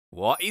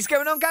What is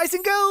going on, guys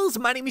and girls?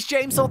 My name is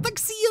James or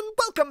TheXy, and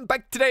welcome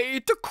back today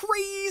to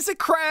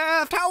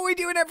Crazycraft. How are we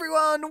doing,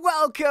 everyone?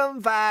 Welcome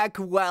back,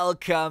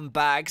 welcome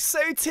back.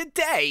 So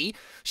today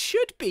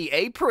should be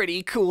a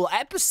pretty cool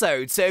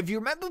episode. So if you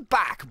remember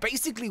back,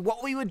 basically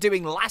what we were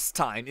doing last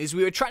time is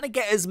we were trying to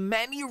get as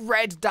many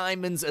red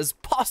diamonds as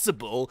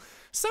possible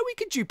so we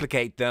could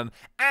duplicate them,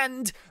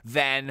 and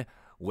then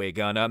we're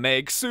gonna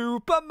make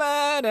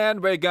Superman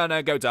and we're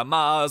gonna go to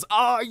Mars.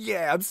 Oh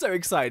yeah, I'm so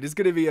excited. It's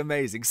gonna be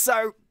amazing.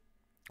 So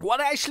what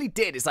I actually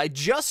did is I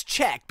just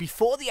checked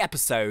before the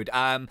episode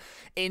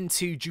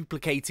into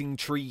duplicating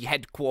tree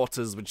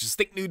headquarters, which is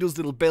Thinknoodles'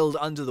 little build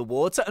under the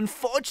water.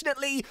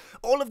 Unfortunately,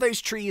 all of those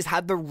trees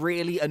had the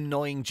really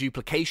annoying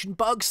duplication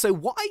bug. So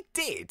what I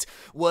did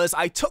was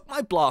I took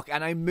my block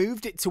and I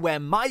moved it to where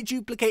my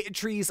duplicated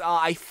trees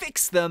are. I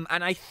fixed them,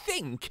 and I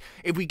think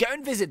if we go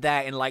and visit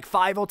there in like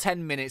 5 or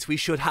 10 minutes, we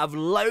should have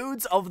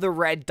loads of the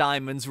red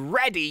diamonds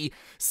ready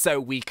so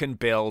we can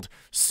build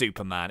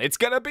Superman. It's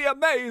gonna be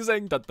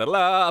amazing.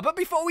 Da-da-la. But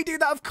before we do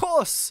that, of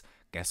course,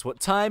 guess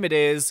what time it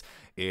is?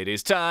 It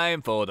is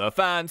time for the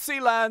fancy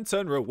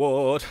lantern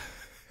reward.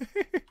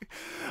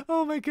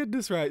 Oh my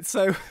goodness, right.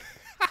 So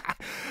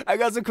I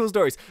got some cool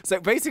stories. So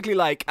basically,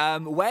 like,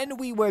 when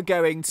we were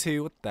going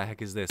to, what the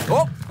heck is this?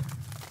 Oh!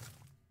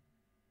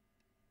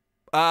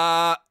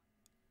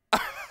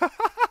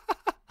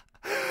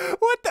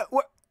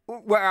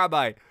 Where am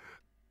I?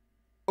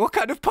 What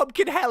kind of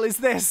pumpkin hell is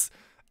this?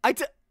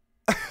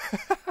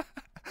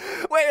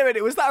 Wait a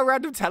minute, was that a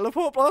random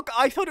teleport block?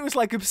 I thought it was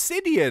like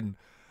obsidian.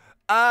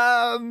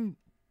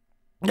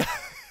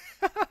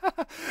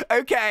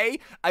 Okay.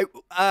 I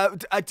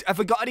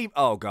forgot any.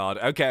 Oh god.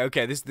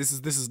 Okay. This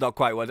is not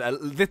quite what.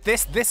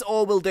 This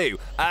all will do.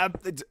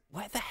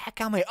 Where the heck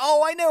am I?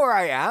 Oh, I know where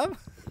I am.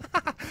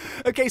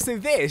 Okay, so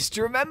this.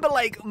 Do you remember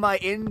like my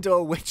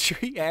indoor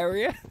witchery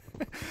area?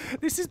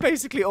 This is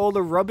basically all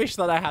the rubbish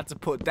that I had to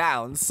put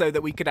down so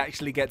that we could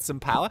actually get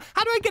some power.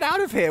 How do I get out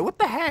of here? What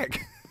the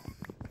heck?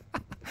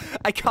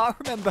 I can't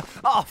remember.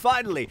 Oh,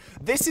 finally.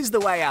 This is the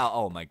way out.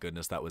 Oh, my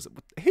goodness. That was...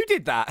 Who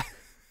did that?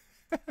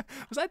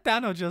 Was that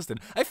Dan or Justin?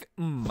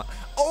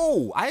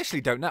 Oh, I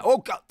actually don't know. Oh,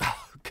 God.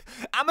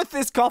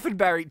 Amethyst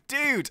Coffinberry.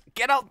 Dude,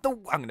 get out the...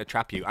 I'm going to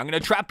trap you. I'm going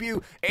to trap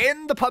you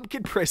in the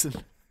pumpkin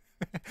prison.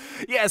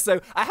 Yeah, so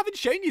I haven't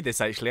shown you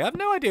this, actually. I have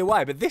no idea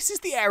why, but this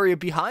is the area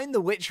behind the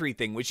witchery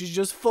thing, which is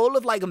just full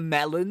of, like,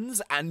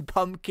 melons and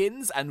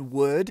pumpkins and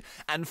wood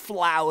and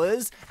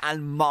flowers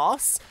and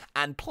moss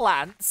and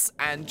plants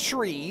and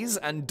trees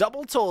and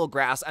double tall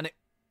grass, and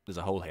there's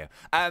a hole here.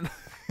 And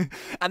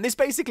this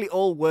basically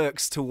all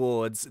works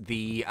towards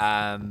the,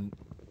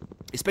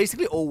 It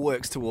basically all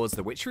works towards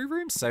the witchery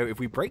room. So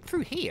if we break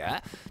through here,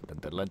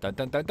 there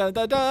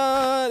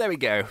we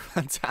go.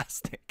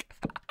 Fantastic.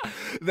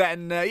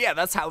 Then, yeah,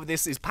 that's how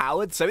this is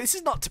powered. So this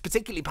is not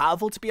particularly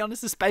powerful, to be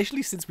honest,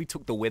 especially since we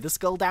took the Wither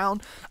Skull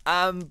down.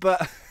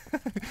 But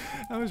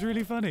that was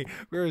really funny.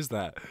 Where is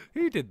that?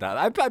 Who did that?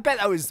 I bet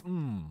that was...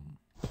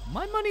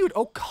 my money would...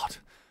 Oh, God.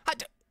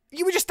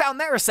 You were just down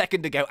there a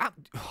second ago.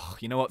 Oh,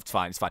 you know what? It's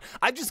fine. It's fine.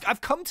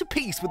 I've come to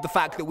peace with the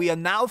fact that we are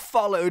now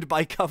followed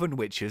by Coven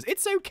Witches.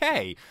 It's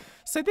okay.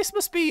 So this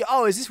must be...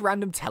 Oh, is this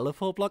random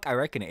teleport block? I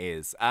reckon it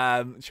is.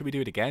 Should we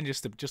do it again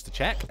just to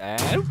check?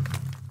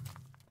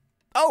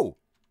 Oh!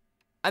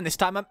 And this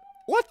time I'm...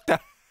 What the...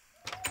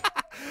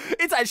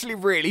 It's actually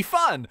really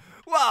fun.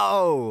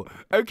 Whoa.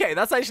 Okay,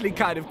 that's actually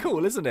kind of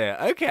cool, isn't it?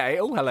 Okay.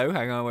 Oh, hello.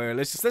 Hang on.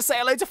 Let's say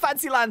hello to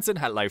Fancy Lantern.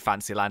 Hello,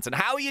 Fancy Lantern.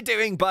 How are you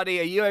doing, buddy?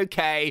 Are you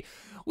okay?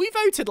 We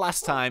voted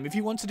last time if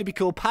you wanted to be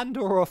called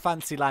Pandora or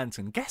Fancy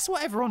Lantern. Guess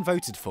what everyone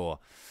voted for?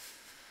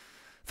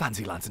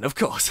 Fancy Lantern, of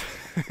course.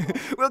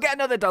 We'll get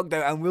another dog,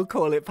 though, and we'll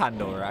call it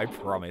Pandora, I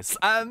promise.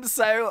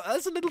 So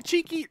that's a little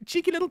cheeky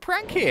little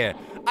prank here.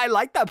 I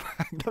like that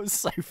prank. That was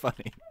so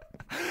funny.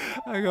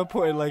 I got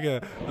put in like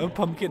a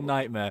pumpkin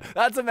nightmare.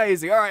 That's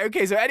amazing. All right,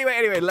 okay, so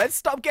anyway, let's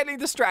stop getting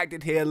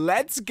distracted here.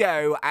 Let's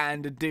go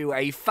and do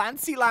a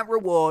fancy lamp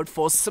reward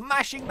for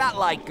smashing that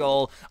like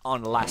goal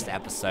on last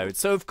episode.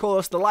 So, of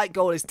course, the like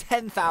goal is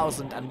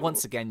 10,000, and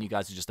once again, you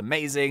guys are just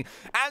amazing.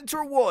 And to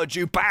reward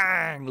you,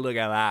 bang! Look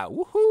at that.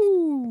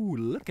 Woohoo!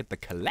 Look at the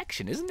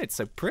collection. Isn't it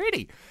so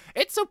pretty?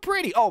 It's so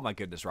pretty. Oh, my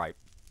goodness, right.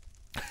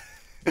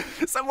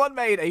 Someone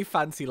made a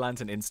Fancy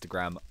Lantern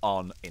Instagram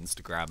on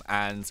Instagram,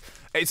 and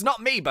it's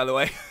not me, by the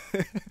way.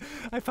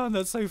 I found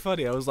that so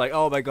funny. I was like,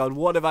 oh my god,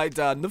 what have I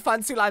done? The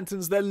Fancy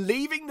Lanterns, they're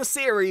leaving the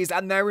series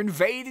and they're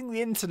invading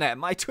the internet.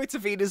 My Twitter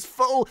feed is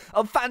full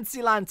of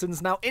Fancy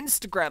Lanterns. Now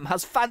Instagram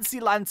has Fancy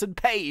Lantern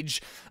page,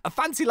 a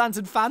Fancy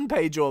Lantern fan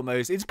page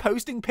almost. It's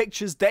posting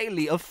pictures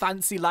daily of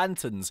Fancy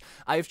Lanterns.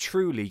 I have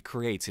truly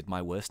created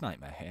my worst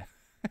nightmare here.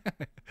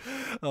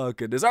 Oh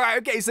goodness. Alright,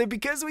 okay, so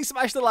because we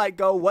smashed the like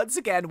goal, once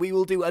again we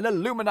will do an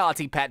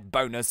Illuminati pet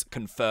bonus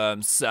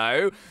confirm.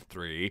 So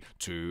 3,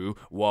 2,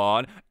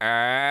 1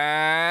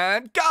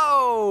 and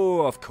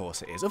go. Of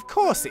course it is. Of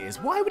course it is.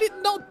 Why would it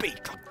not be?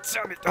 God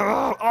damn it.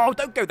 Oh,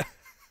 don't go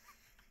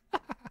there.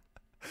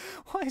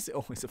 Why is it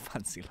always a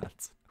Fancy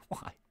Lantern?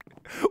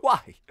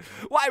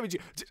 Why would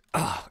you?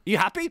 You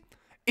happy?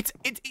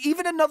 It's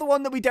even another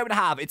one that we don't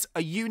have. It's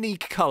a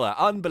unique color.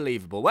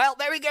 Unbelievable. Well,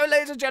 there we go,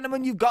 ladies and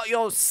gentlemen. You've got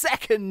your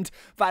second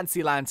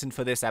fancy lantern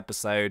for this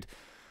episode.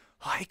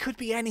 Oh, it could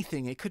be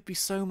anything. It could be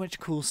so much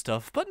cool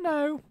stuff. But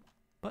no.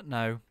 But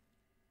no.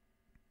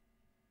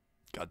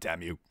 God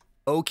damn you.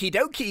 Okie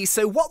dokie,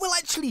 so what we'll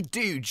actually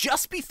do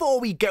just before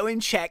we go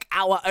and check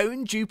our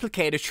own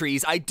duplicator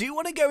trees, I do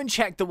want to go and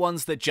check the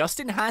ones that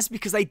Justin has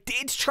because I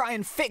did try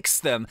and fix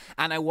them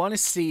and I want to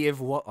see if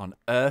what on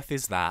earth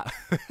is that.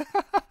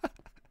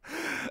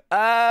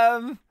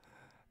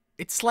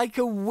 It's like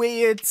a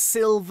weird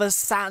silver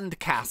sand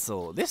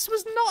castle. This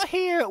was not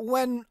here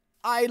when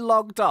I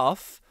logged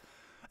off.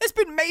 There's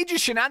been major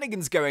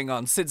shenanigans going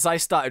on since I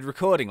started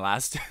recording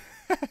last.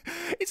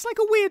 It's like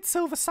a weird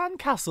silver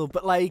sandcastle,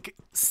 but like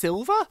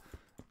silver?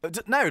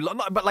 No,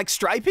 but like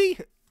stripy?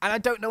 And I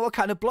don't know what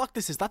kind of block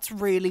this is. That's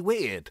really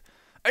weird.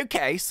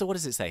 Okay, so what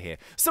does it say here?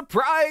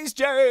 Surprise,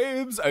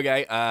 James!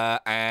 Okay,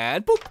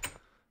 and boop.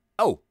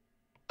 Oh,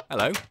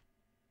 hello.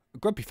 A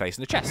grumpy face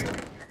in the chest.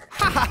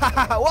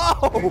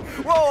 Whoa!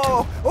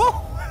 Whoa! Whoa!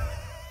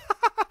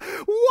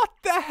 What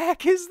the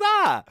heck is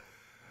that?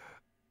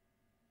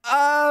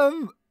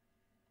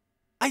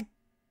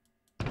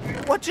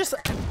 What just...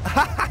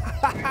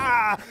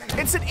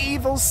 It's an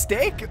evil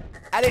stick,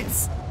 and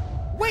it's...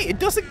 Wait, it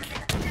doesn't...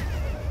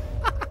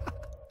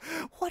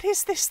 What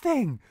is this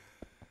thing?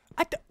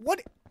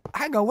 What...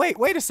 Hang on,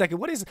 wait a second.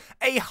 What is...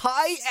 A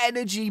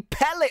high-energy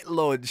pellet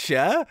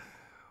launcher?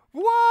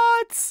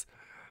 What?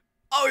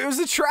 Oh, it was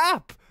a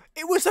trap.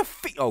 It was a...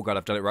 Oh, God,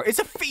 I've done it wrong. It's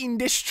a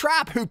fiendish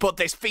trap. Who put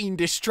this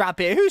fiendish trap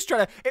here? Who's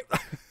trying to...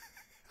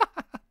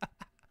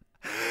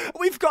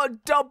 We've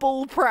got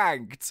double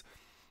pranked.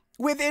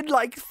 Within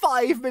like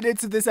 5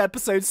 minutes of this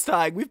episode's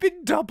time, we've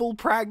been double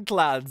pranked,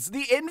 lads.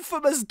 The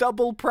infamous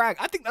double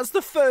prank. I think that's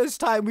the first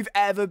time we've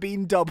ever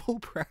been double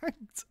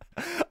pranked.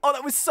 Oh,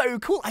 that was so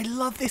cool. I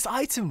love this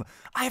item.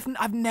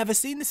 I've never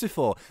seen this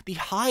before. The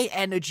high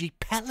energy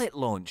pellet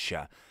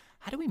launcher.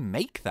 How do we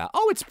make that?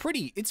 Oh, it's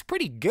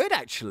pretty good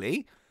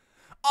actually.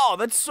 Oh,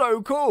 that's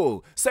so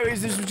cool. So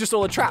this was just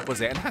all a trap,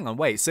 was it? And hang on,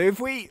 wait. So if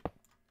we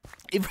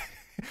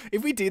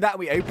do that,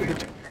 we open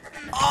the...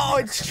 Oh,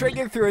 it's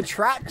triggered through a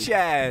trap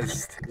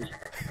chest.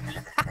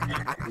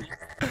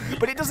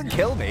 But it doesn't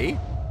kill me.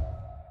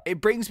 It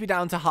brings me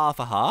down to half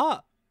a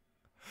heart.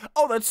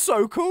 Oh, that's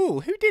so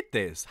cool. Who did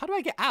this? How do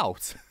I get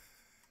out?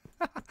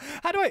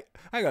 How do I...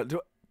 Hang on.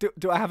 Do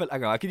I have it?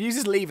 Hang on. I can use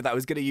this lever that I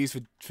was going to use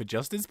for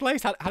Justin's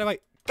place. How do I...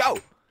 Go!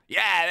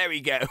 Yeah, there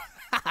we go.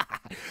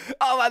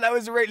 Oh, man, that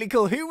was really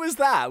cool. Who was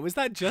that? Was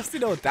that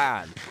Justin or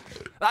Dan?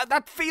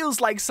 That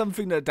feels like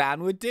something that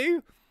Dan would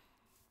do.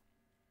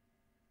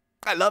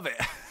 I love it.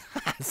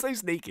 So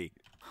sneaky.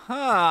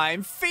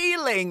 I'm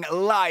feeling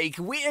like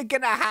we're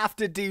gonna have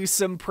to do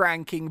some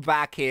pranking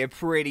back here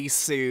pretty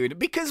soon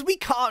because we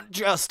can't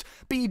just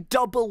be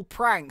double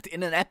pranked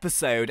in an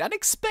episode and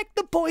expect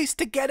the boys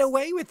to get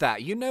away with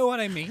that. You know what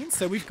I mean?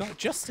 So we've got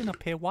Justin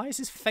up here. Why is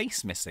his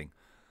face missing?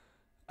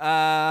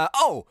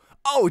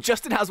 Oh,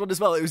 Justin has one as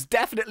well. It was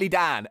definitely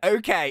Dan.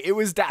 Okay, it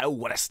was Dan. Oh,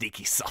 what a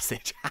sneaky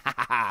sausage.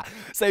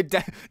 So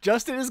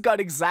Justin has got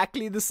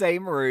exactly the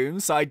same room,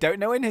 so I don't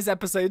know when his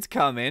episode's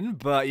coming,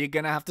 but you're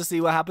going to have to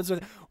see what happens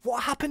with...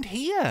 What happened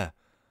here?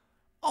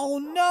 Oh,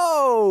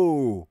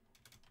 no.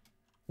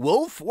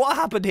 Wolf, what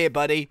happened here,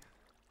 buddy?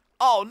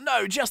 Oh,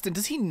 no, Justin,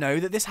 does he know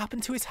that this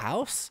happened to his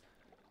house?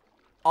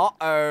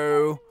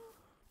 Uh-oh.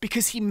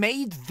 Because he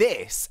made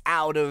this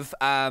out of,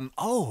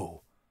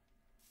 Oh,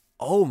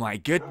 my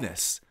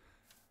goodness.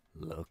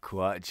 Look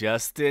what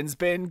Justin's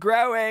been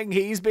growing.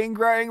 He's been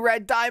growing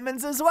red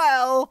diamonds as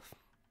well.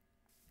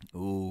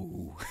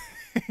 Ooh.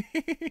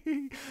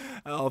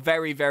 Oh,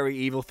 very, very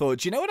evil thought.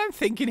 Do you know what I'm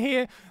thinking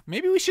here?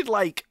 Maybe we should,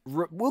 like,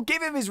 we'll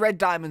give him his red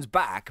diamonds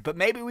back, but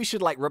maybe we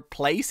should, like,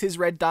 replace his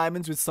red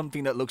diamonds with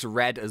something that looks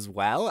red as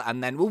well,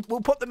 and then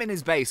we'll put them in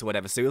his base or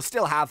whatever, so he'll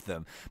still have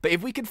them. But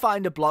if we can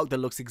find a block that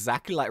looks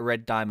exactly like a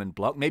red diamond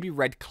block, maybe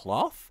red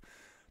cloth,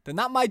 then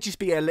that might just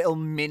be a little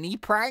mini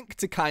prank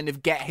to kind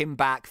of get him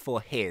back for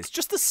his.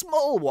 Just a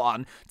small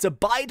one to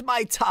bide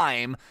my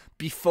time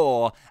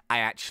before I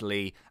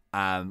actually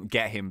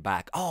get him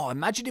back. Oh,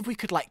 imagine if we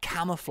could like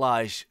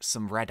camouflage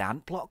some red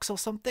ant blocks or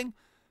something.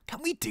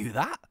 Can we do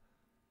that?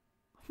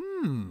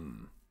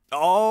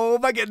 Oh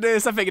my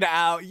goodness, I figured it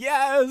out.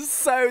 Yes,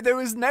 so there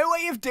was no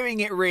way of doing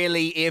it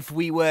really if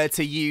we were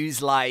to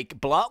use like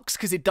blocks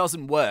because it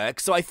doesn't work.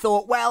 So I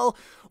thought, well,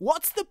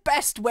 what's the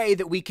best way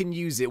that we can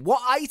use it?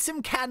 What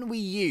item can we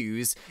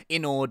use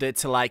in order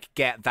to like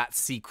get that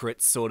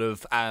secret sort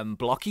of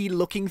blocky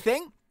looking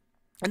thing?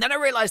 And then I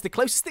realized the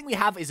closest thing we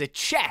have is a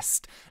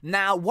chest.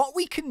 Now, what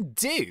we can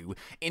do,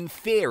 in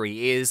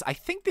theory, is... I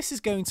think this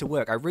is going to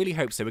work. I really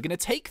hope so. We're going to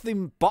take the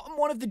bottom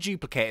one of the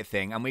duplicator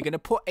thing, and we're going to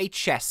put a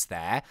chest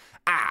there.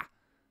 Ah,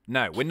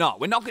 No, we're not.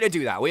 We're not going to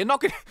do that. We're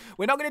not going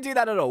to do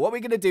that at all. What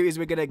we're going to do is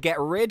we're going to get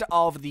rid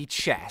of the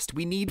chest.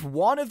 We need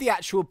one of the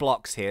actual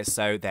blocks here.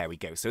 So there we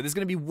go. So there's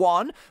going to be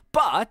one.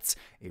 But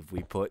if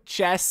we put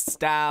chests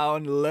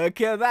down,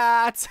 look at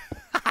that.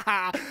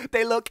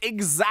 They look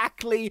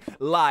exactly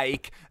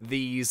like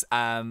these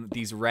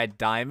red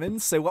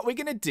diamonds. So what we're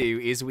going to do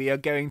is we are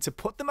going to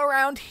put them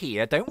around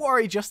here. Don't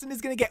worry, Justin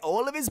is going to get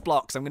all of his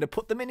blocks. I'm going to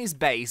put them in his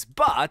base.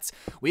 But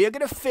we are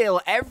going to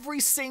fill every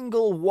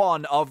single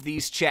one of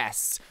these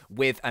chests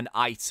with an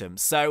item.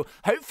 So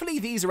hopefully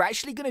these are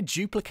actually going to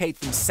duplicate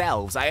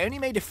themselves. I only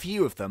made a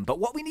few of them, but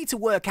what we need to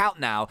work out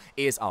now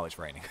is... Oh, it's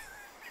raining.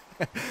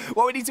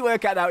 What we need to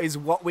work out now is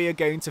what we are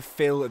going to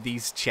fill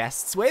these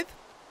chests with.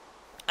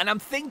 And I'm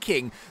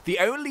thinking the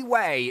only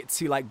way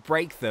to, like,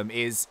 break them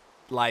is,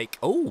 like...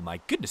 Oh,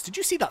 my goodness. Did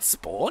you see that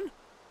spawn?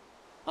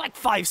 Like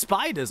 5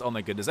 spiders. Oh,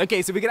 my goodness.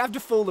 Okay, so we're going to have to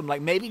fill them,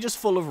 like, maybe just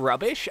full of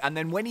rubbish. And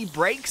then when he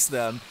breaks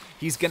them,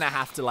 he's going to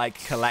have to,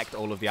 like, collect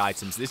all of the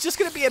items. It's just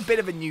going to be a bit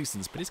of a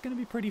nuisance, but it's going to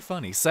be pretty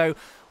funny. So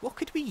what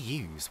could we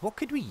use? What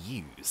could we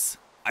use?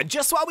 And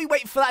just while we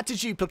wait for that to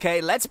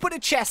duplicate, let's put a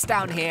chest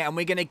down here, and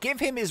we're going to give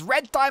him his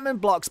red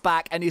diamond blocks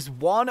back and his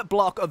 1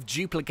 block of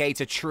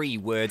duplicator tree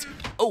wood.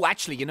 Oh,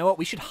 actually, you know what?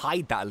 We should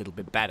hide that a little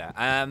bit better.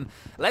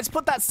 Let's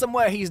put that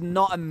somewhere he's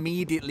not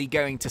immediately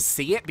going to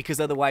see it, because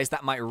otherwise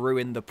that might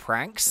ruin the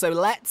prank. So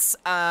let's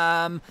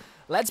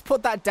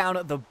put that down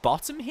at the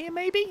bottom here,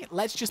 maybe?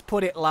 Let's just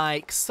put it,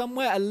 like,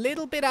 somewhere a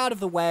little bit out of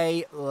the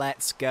way.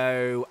 Let's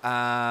go,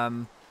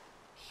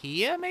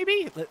 here,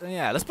 maybe?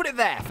 Yeah, let's put it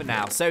there for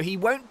now. So he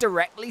won't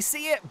directly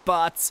see it,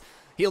 but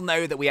he'll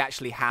know that we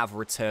actually have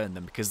returned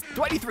them, because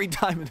 23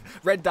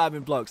 red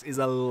diamond blocks is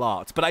a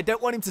lot. But I don't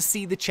want him to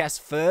see the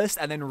chest first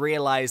and then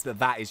realize that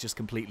that is just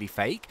completely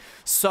fake.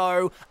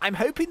 So I'm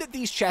hoping that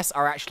these chests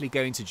are actually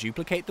going to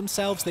duplicate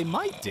themselves. They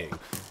might do.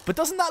 But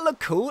doesn't that look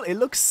cool? It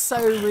looks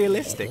so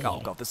realistic. Oh,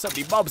 God, there's so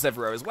many mobs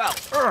everywhere as well.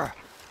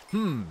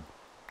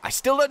 I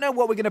still don't know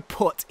what we're going to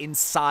put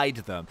inside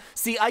them.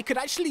 See, I could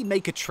actually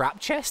make a trap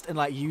chest and,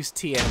 like, use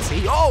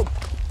TNT. Oh!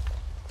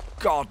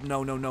 God,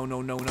 no, no, no,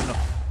 no, no, no, no.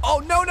 Oh,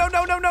 no, no,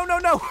 no, no, no, no,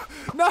 no.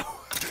 No.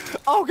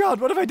 Oh, God,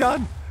 what have I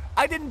done?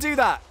 I didn't do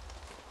that.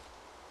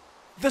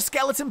 The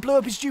skeleton blew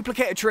up his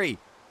duplicator tree.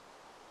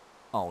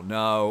 Oh,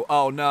 no.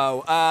 Oh,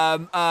 no.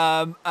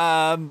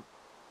 Oh,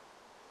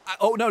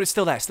 no, it's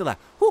still there. Still there.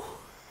 Whew.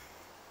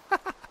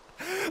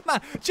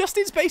 Man,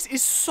 Justin's base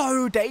is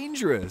so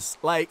dangerous,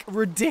 like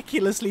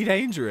ridiculously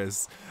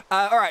dangerous.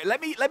 All right,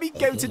 let me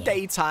go to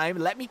daytime.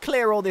 Let me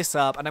clear all this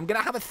up, and I'm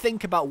gonna have a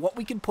think about what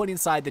we can put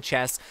inside the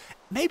chest.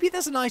 Maybe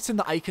there's an item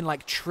that I can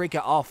like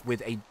trigger off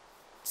with a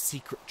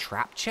secret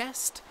trap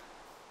chest.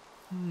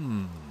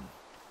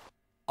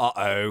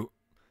 Uh-oh.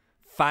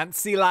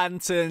 Fancy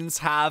lanterns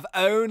have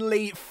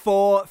only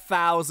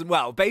 4,000.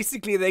 Well,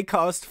 basically they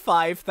cost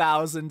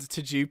 5,000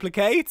 to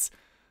duplicate.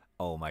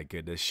 Oh my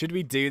goodness. Should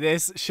we do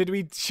this? Should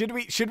we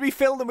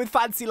fill them with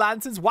fancy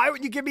lanterns? Why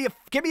wouldn't you give me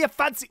a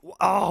fancy...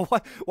 Oh,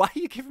 why are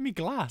you giving me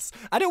glass?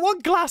 I don't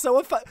want glass. I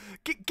want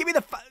give me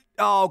the...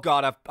 Oh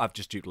God, I've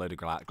just duped a load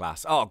of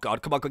glass. Oh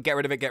God, come on, get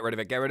rid of it, get rid of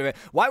it, get rid of it.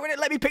 Why wouldn't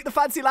it let me pick the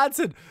fancy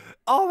lantern?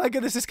 Oh my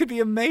goodness, this could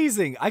be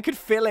amazing. I could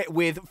fill it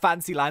with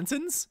fancy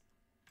lanterns.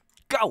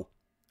 Go.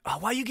 Oh,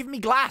 why are you giving me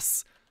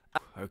glass?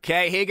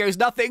 Okay, here goes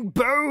nothing.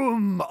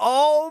 Boom.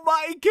 Oh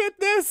my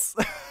goodness.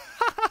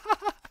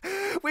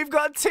 We've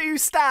got 2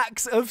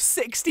 stacks of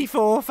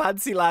 64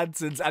 fancy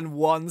lanterns and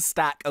 1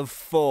 stack of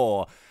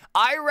 4.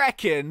 I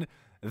reckon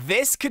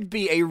this could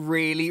be a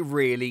really,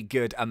 really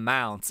good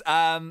amount.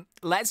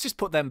 Let's just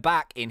put them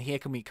back in here.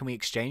 Can we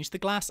exchange the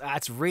glass?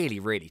 It's really,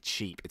 really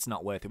cheap. It's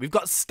not worth it. We've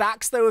got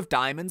stacks, though, of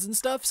diamonds and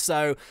stuff,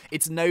 so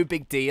it's no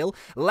big deal.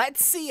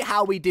 Let's see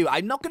how we do.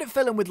 I'm not going to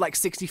fill them with, like,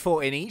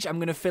 64 in each. I'm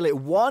going to fill it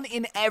 1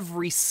 in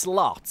every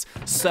slot.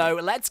 So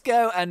let's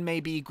go and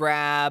maybe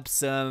grab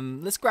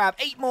some... Let's grab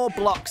 8 more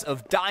blocks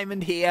of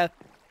diamond here.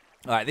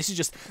 All right,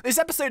 this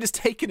episode has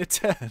taken a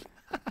turn.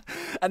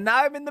 And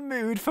now I'm in the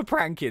mood for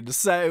pranking.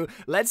 So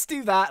let's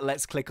do that.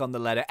 Let's click on the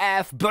letter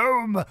F.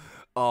 Boom.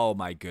 Oh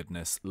my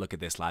goodness. Look at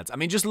this, lads. I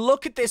mean, just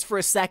look at this for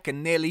a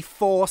second. Nearly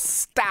 4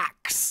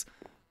 stacks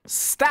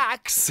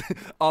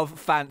of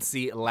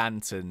fancy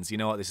lanterns. You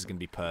know what? This is going to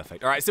be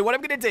perfect. All right, so what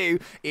I'm going to do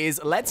is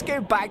let's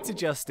go back to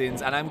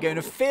Justin's, and I'm going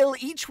to fill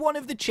each one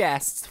of the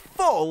chests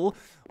full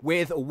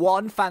with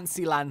 1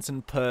 fancy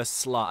lantern per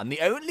slot. And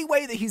the only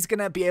way that he's going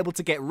to be able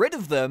to get rid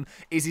of them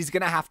is he's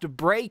going to have to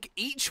break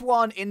each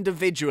one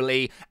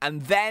individually,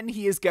 and then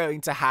he is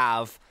going to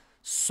have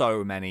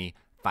so many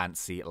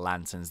fancy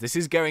lanterns. This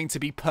is going to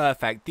be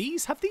perfect.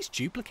 Have these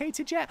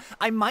duplicated yet?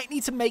 I might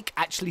need to make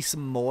actually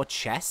some more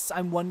chests,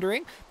 I'm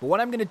wondering. But what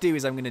I'm going to do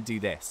is I'm going to do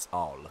this.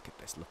 Oh, look at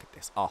this. Look at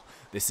this. Oh,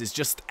 this is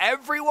just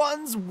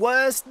everyone's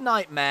worst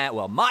nightmare.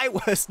 Well, my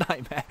worst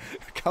nightmare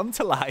come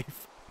to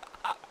life.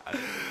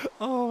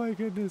 Oh my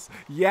goodness.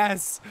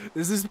 Yes,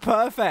 this is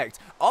perfect.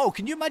 Oh,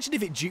 can you imagine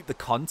if it duped the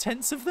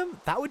contents of them?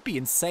 That would be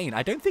insane.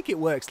 I don't think it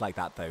works like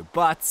that though,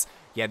 but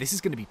Yeah, this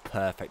is going to be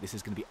perfect. This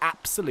is going to be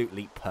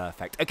absolutely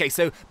perfect. Okay,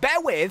 so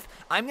bear with.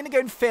 I'm going to go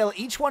and fill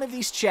each one of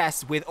these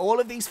chests with all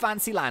of these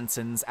fancy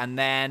lanterns, and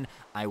then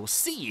I will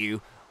see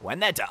you when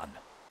they're done.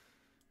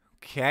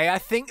 Okay, I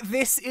think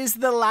this is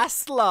the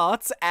last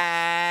lot,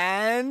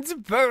 and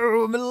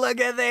boom, look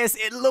at this.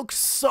 It looks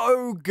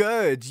so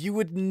good. You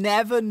would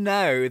never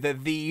know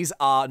that these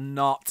are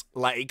not,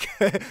 like,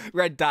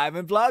 red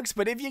diamond blocks,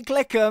 but if you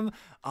click them,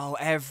 oh,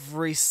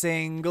 every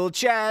single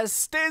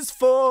chest is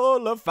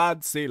full of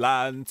fancy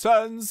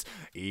lanterns,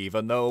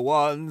 even the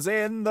ones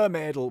in the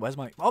middle. Where's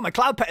my... Oh, my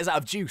cloud pet is out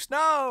of juice.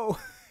 No!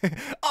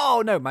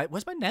 Oh, no,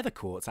 where's my nether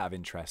quartz out of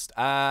interest?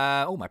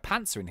 Oh, my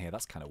pants are in here.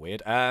 That's kind of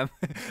weird. Let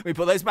me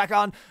put those back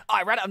on. Oh,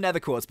 I ran out of nether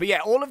quartz. But yeah,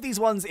 all of these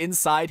ones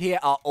inside here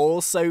are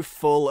also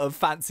full of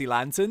fancy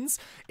lanterns.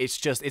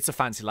 It's a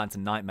fancy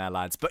lantern nightmare,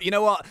 lads. But you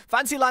know what?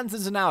 Fancy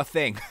lanterns are now a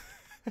thing.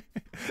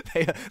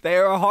 They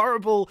are a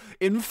horrible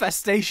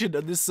infestation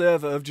on this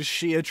server of just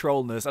sheer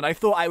trollness, and I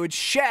thought I would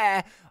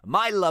share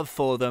my love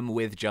for them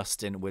with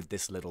Justin with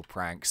this little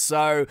prank.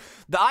 So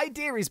the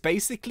idea is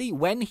basically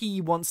when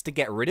he wants to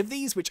get rid of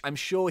these, which I'm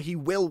sure he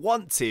will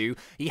want to,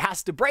 he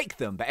has to break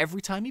them, but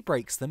every time he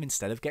breaks them,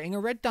 instead of getting a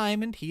red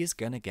diamond, he is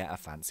gonna get a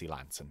fancy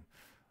lantern.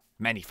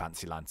 Many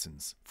fancy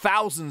lanterns.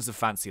 Thousands of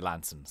fancy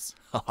lanterns.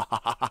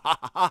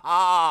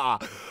 I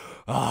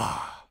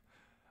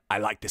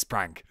like this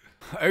prank.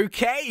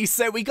 Okay,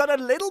 so we got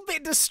a little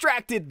bit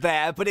distracted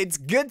there, but it's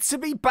good to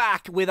be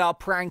back with our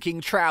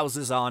pranking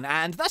trousers on,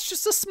 and that's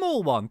just a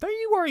small one. Don't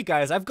you worry,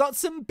 guys. I've got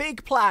some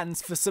big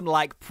plans for some,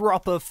 like,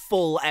 proper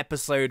full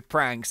episode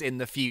pranks in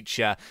the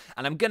future,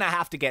 and I'm gonna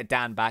have to get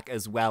Dan back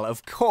as well,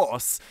 of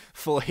course,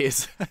 for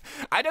his...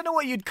 I don't know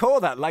what you'd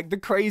call that, like the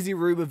crazy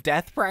room of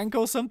death prank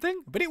or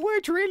something, but it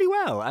worked really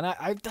well, and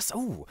I just...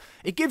 Oh,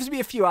 it gives me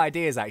a few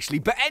ideas, actually.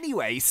 But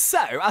anyway, so,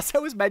 as I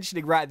was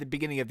mentioning right at the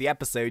beginning of the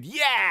episode,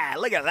 yeah,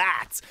 look at that!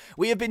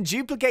 We have been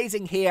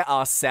duplicating here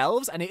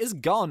ourselves, and it has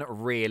gone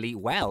really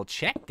well.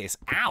 Check this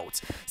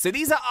out. So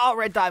these are our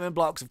red diamond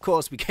blocks. Of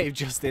course, we gave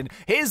Justin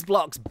his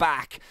blocks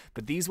back,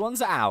 but these ones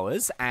are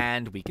ours,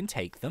 and we can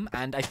take them,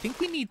 and I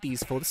think we need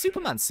these for the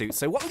Superman suit.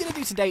 So what we're going to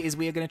do today is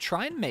we are going to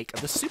try and make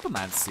the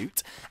Superman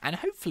suit, and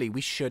hopefully we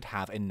should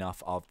have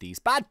enough of these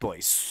bad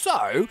boys.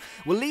 So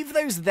we'll leave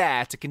those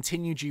there to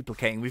continue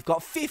duplicating. We've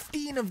got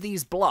 15 of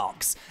these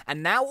blocks,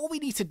 and now all we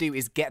need to do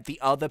is get the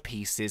other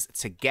pieces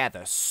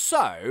together.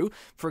 So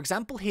for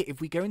example, here,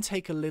 if we go and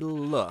take a little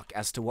look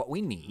as to what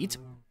we need,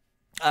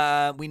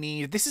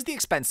 this is the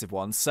expensive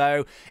one,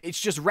 so it's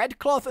just red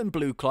cloth and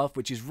blue cloth,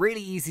 which is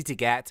really easy to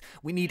get.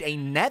 We need a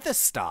nether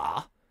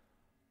star.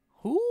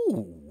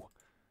 Ooh,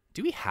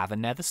 do we have a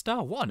nether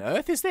star? What on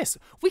earth is this?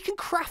 We can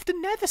craft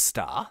a nether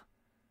star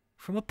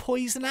from a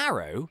poison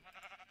arrow?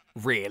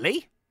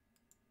 Really?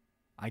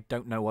 I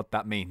don't know what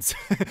that means.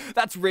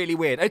 That's really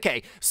weird.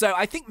 Okay, so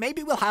I think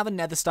maybe we'll have a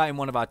nether star in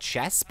one of our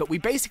chests, but we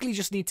basically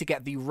just need to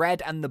get the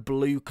red and the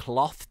blue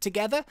cloth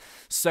together.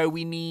 So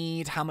we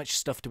need... How much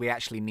stuff do we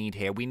actually need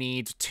here? We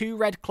need 2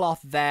 red cloth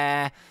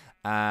there.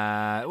 We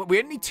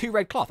only need 2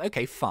 red cloth.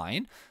 Okay,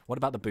 fine. What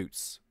about the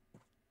boots?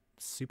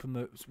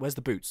 Where's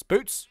the boots?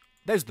 Boots?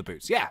 Those are the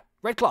boots. Yeah,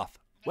 red cloth.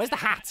 Where's the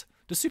hat?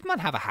 Does Superman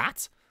have a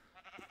hat?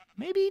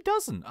 Maybe he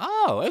doesn't.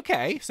 Oh,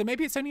 okay. So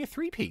maybe it's only a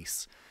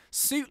 3-piece.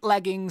 Suit,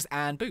 leggings,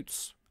 and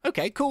boots.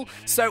 Okay, cool.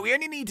 So we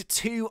only need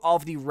 2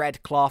 of the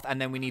red cloth,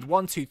 and then we need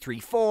 1, 2, 3,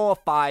 4,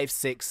 5,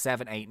 6,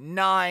 7, 8,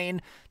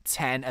 9,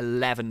 10,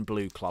 11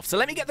 blue cloth. So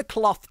let me get the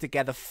cloth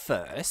together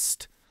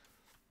first.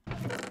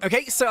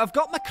 Okay, so I've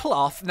got my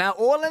cloth. Now,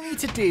 all I need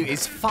to do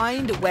is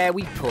find where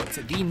we put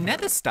the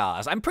nether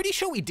stars. I'm pretty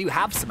sure we do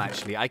have some,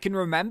 actually. I can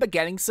remember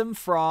getting some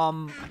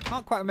from... I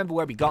can't quite remember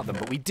where we got them,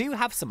 but we do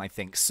have some, I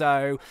think.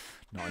 So,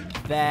 not in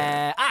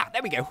there. Ah,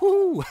 there we go.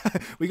 Woo!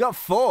 We got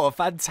 4.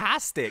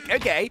 Fantastic.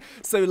 Okay,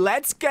 so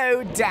let's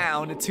go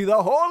down to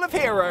the Hall of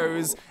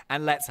Heroes,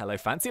 and let's... Hello,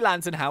 Fancy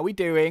Lantern. How are we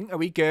doing? Are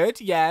we good?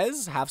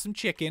 Yes. Have some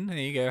chicken. There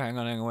you go. Hang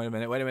on. Wait a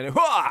minute.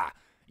 Hooah!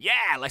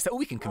 Yeah, like that. Oh,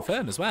 we can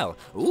confirm as well.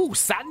 Ooh,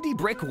 sandy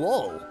brick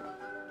wall.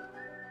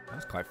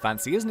 That's quite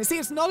fancy, isn't it? See,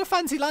 it's not a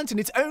fancy lantern.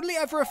 It's only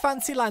ever a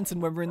fancy lantern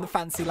when we're in the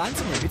fancy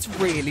lantern room. It's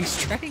really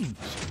strange.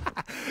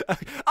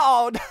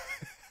 Oh,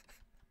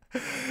 no.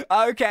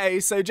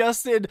 Okay, so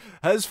Justin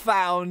has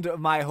found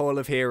my Hall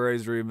of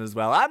Heroes room as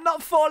well. I'm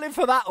not falling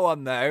for that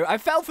one, though. I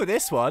fell for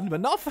this one,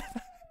 but not for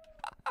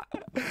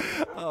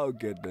that. Oh,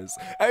 goodness.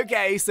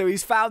 Okay, so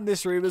he's found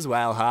this room as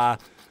well, huh?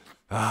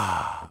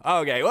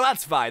 Okay, well,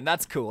 that's fine.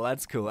 That's cool.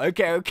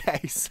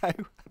 Okay, so...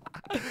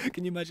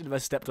 Can you imagine if I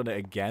stepped on it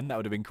again? That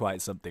would have been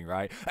quite something,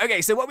 right?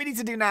 Okay, so what we need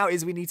to do now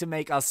is we need to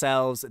make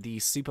ourselves the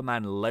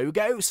Superman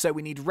logo. So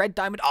we need red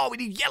diamond. Oh, we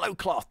need yellow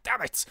cloth.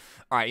 Damn it.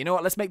 All right, you know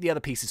what? Let's make the other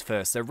pieces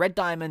first. So red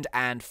diamond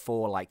and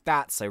 4 like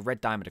that. So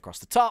red diamond across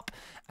the top.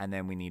 And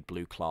then we need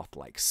blue cloth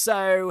like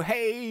so.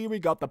 Hey, we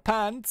got the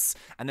pants.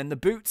 And then the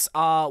boots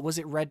are... Was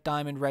it red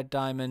diamond,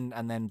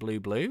 and then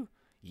blue?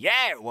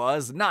 Yeah, it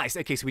was. Nice.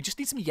 Okay, so we just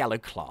need some yellow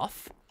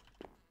cloth.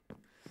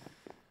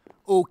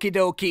 Okie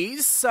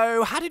dokies.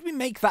 So how did we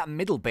make that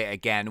middle bit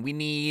again? We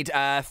need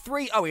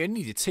 3. Oh, we only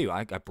needed 2.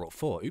 I brought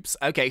 4. Oops.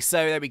 Okay, so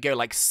there we go,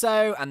 like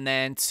so. And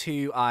then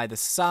 2 either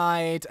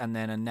side. And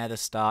then a nether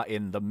star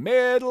in the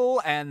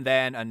middle. And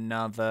then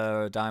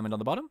another diamond on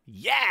the bottom.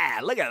 Yeah,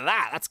 look at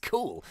that. That's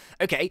cool.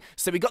 Okay,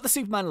 so we got the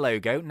Superman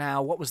logo.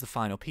 Now, what was the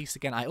final piece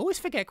again? I always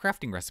forget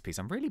crafting recipes.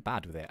 I'm really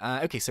bad with it.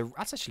 Okay, so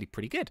that's actually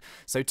pretty good.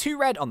 So 2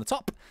 red on the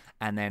top.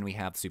 And then we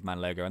have the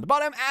Superman logo on the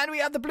bottom. And we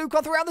have the blue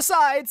cloth around the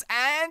sides.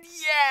 And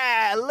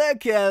yeah,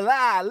 look at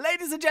that.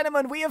 Ladies and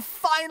gentlemen, we have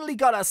finally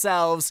got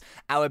ourselves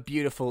our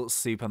beautiful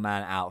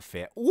Superman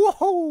outfit.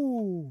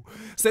 Whoa!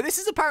 So this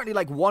is apparently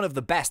like one of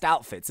the best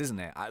outfits, isn't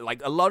it?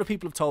 Like a lot of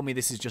people have told me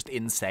this is just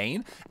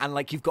insane. And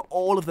like you've got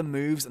all of the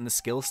moves and the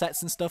skill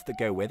sets and stuff that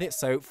go with it.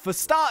 So for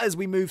starters,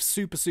 we move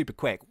super, super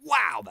quick.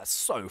 Wow, that's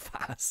so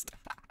fast.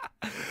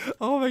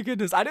 Oh my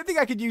goodness. I don't think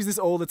I could use this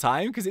all the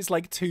time because it's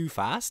like too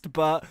fast,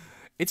 but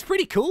it's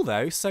pretty cool,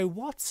 though. So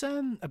what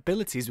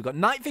abilities? We've got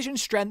night vision,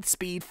 strength,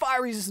 speed,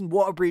 fire resistance,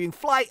 water breathing,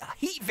 flight,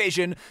 heat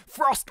vision,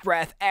 frost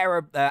breath,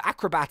 air,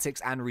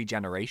 acrobatics, and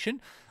regeneration.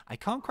 I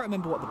can't quite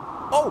remember what the...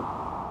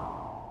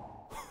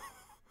 Oh!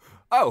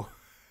 Oh!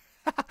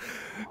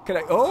 Can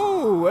I...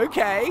 Oh,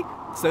 okay.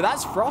 So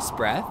that's frost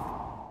breath.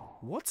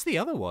 What's the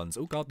other ones?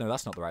 Oh, God, no,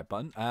 that's not the right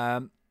button.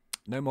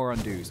 No more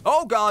undos.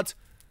 Oh, God!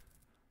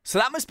 So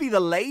that must be the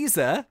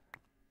laser.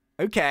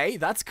 Okay,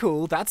 that's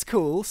cool, that's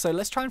cool. So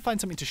let's try and find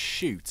something to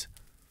shoot.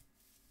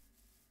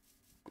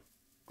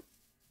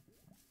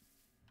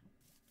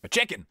 A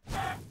chicken.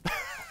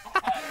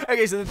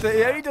 Okay, so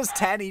it only does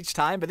 10 each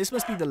time, but this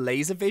must be the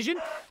laser vision.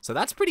 So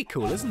that's pretty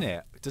cool, isn't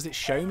it? Does it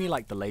show me,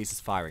 like, the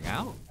lasers firing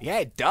out? Yeah,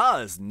 it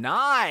does.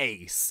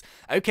 Nice.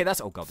 Okay,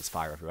 that's... Oh, God, there's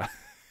fire everywhere.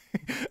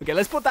 Okay,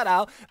 let's put that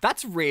out.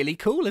 That's really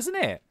cool, isn't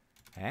it?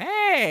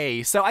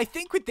 Hey, so I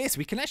think with this,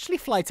 we can actually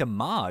fly to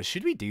Mars.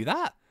 Should we do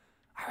that?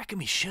 I reckon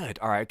we should.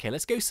 All right, okay,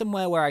 let's go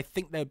somewhere where I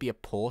think there would be a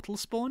portal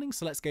spawning.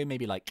 So let's go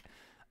maybe like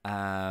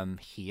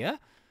here.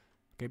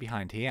 Go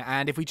behind here.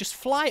 And if we just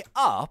fly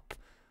up,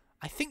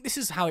 I think this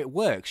is how it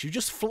works. You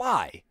just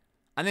fly.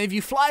 And then if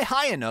you fly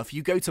high enough,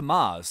 you go to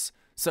Mars.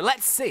 So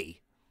let's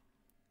see.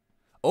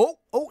 Oh,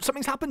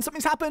 something's happened.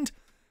 Something's happened.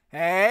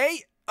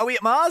 Hey, are we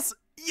at Mars?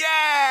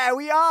 Yeah,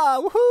 we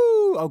are. Woohoo.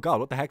 Oh, God,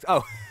 what the heck?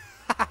 Oh,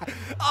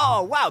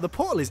 oh, wow, the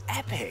portal is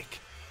epic.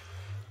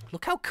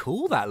 Look how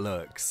cool that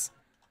looks.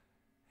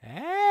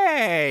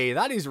 Hey,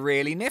 that is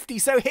really nifty.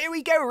 So here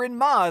we go, we're in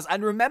Mars.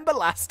 And remember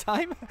last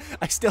time?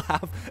 I still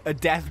have a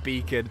death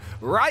beacon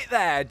right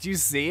there. Do you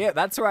see it?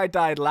 That's where I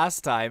died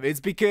last time. It's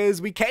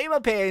because we came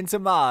up here into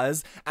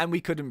Mars and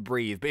we couldn't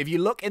breathe. But if you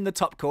look in the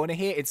top corner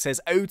here, it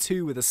says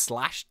O2 with a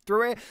slash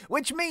through it,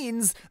 which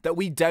means that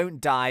we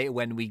don't die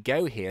when we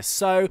go here.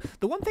 So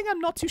the one thing I'm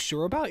not too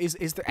sure about is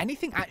there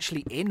anything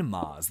actually in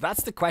Mars?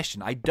 That's the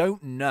question. I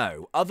don't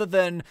know, other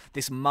than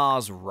this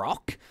Mars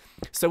rock.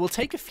 So we'll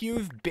take a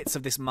few bits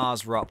of this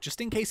Mars rock just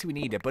in case we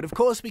need it. But of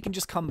course, we can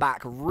just come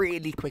back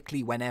really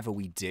quickly whenever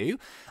we do.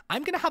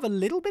 I'm going to have a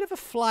little bit of a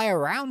fly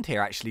around here,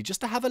 actually,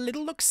 just to have a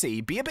little look-see,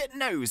 be a bit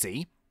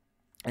nosy,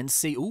 and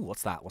see... Ooh,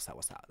 what's that? What's that?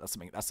 What's that? That's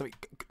something...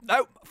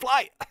 No,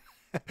 fly!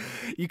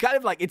 You kind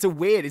of like... It's a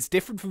weird... It's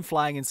different from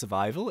flying in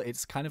survival.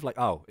 It's kind of like...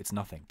 Oh, it's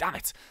nothing. Damn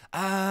it.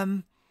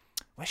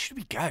 Where should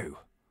we go?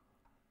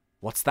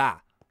 What's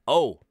that?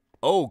 Oh,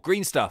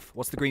 green stuff.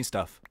 What's the green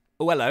stuff?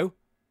 Oh, hello.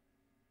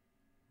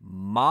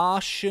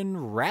 Martian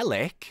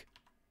relic?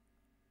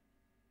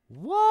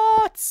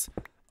 What?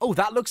 Oh,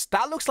 that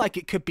looks like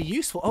it could be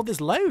useful. Oh,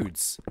 there's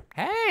loads.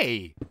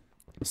 Hey.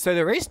 So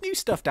there is new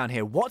stuff down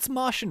here. What's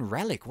Martian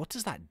relic? What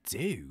does that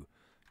do?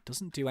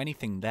 Doesn't do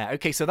anything there.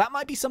 Okay, so that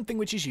might be something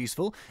which is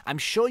useful. I'm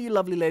sure you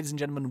lovely ladies and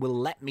gentlemen will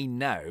let me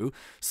know.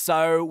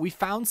 So we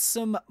found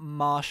some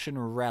Martian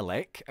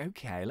relic.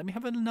 Okay, let me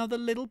have another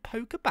little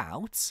poke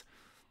about.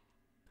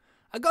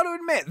 I gotta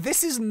admit,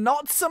 this is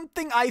not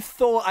something I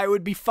thought I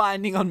would be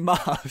finding on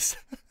Mars.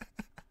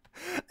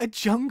 A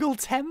jungle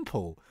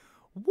temple.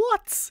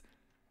 What?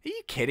 Are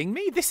you kidding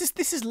me? This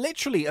is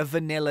literally a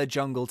vanilla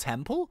jungle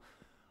temple.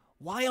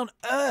 Why on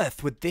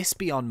earth would this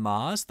be on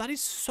Mars? That is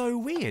so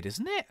weird,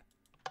 isn't it?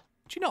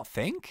 Do you not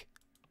think?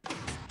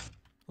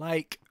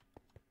 Like,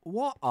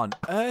 what on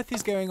earth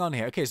is going on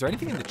here? Okay, is there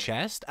anything in the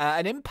chest?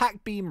 An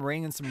impact beam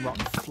ring and some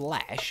rotten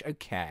flesh.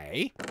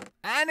 Okay.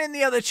 And in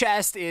the other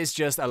chest is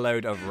just a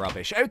load of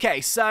rubbish. Okay,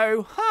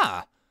 so,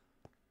 I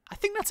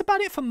think that's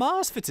about it for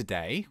Mars for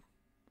today.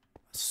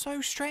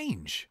 So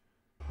strange.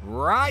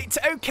 Right,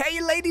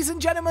 okay, ladies and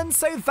gentlemen,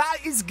 so that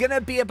is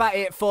gonna be about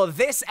it for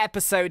this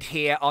episode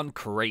here on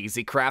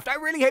Crazycraft. I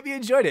really hope you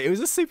enjoyed it. It was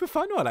a super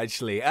fun one,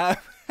 actually.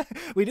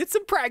 We did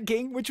some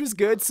pranking, which was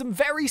good. Some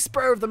very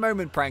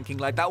spur-of-the-moment pranking.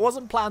 Like, that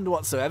wasn't planned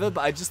whatsoever,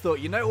 but I just thought,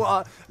 you know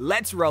what?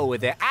 Let's roll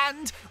with it.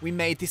 And we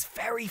made this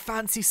very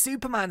fancy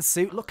Superman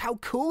suit. Look how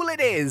cool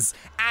it is.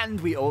 And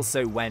we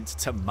also went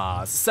to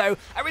Mars. So,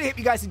 I really hope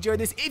you guys enjoyed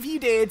this. If you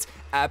did,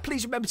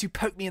 please remember to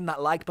poke me in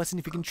that like button.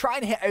 If you can try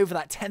and hit over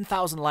that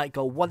 10,000 like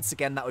goal once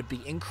again, that would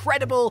be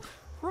incredible.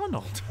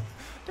 Ronald.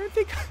 Don't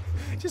think...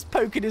 Just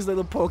poking his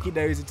little porky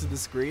nose into the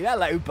screen.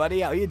 Hello,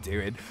 buddy. How you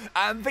doing?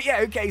 But yeah,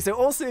 okay. So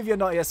also, if you're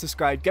not yet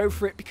subscribed, go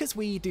for it because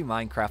we do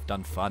Minecraft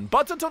done fun.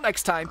 But until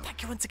next time,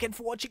 thank you once again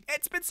for watching.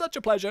 It's been such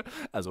a pleasure.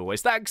 As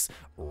always, thanks.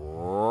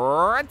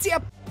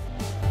 ThenkCya.